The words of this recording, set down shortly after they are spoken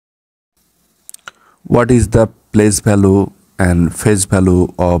What is the place value and face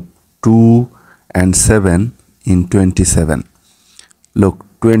value of 2 and 7 in 27? Look,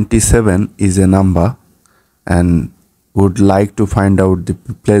 27 is a number and would like to find out the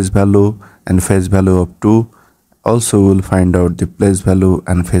place value and face value of 2. Also will find out the place value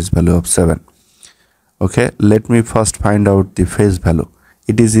and face value of 7. Okay, let me first find out the face value.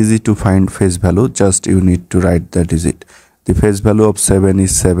 It is easy to find face value, just you need to write the digit. The face value of 7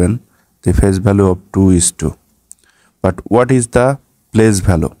 is 7, the face value of 2 is 2. But what is the place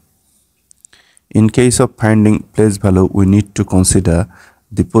value? In case of finding place value, we need to consider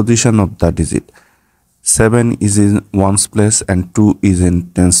the position of the digit. 7 is in ones place and 2 is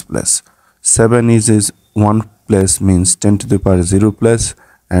in tens place. 7 is in one place means 10 to the power 0 place,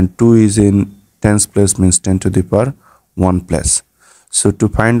 and 2 is in tens place means 10 to the power 1 place. So to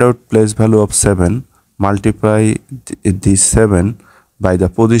find out place value of 7, multiply this 7 by the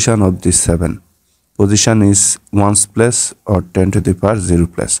position of this 7. Position is ones place or 10 to the power 0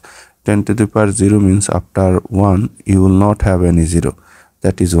 place. 10 to the power 0 means after 1 you will not have any 0,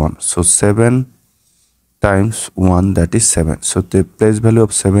 that is 1. So 7 times 1, that is 7. So the place value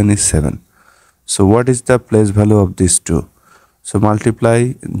of 7 is 7. So what is the place value of this 2? So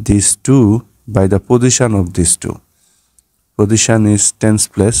multiply this 2 by the position of this 2. Position is tens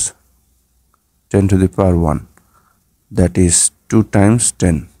place, 10 to the power 1. That is 2 times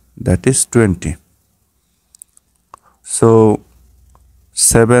 10, that is 20. So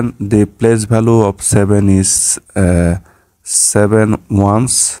 7, the place value of 7 is 7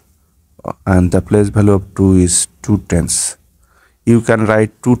 ones, and the place value of 2 is 2 tens. You can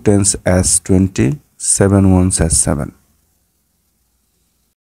write 2 tens as 20, 7 ones as 7.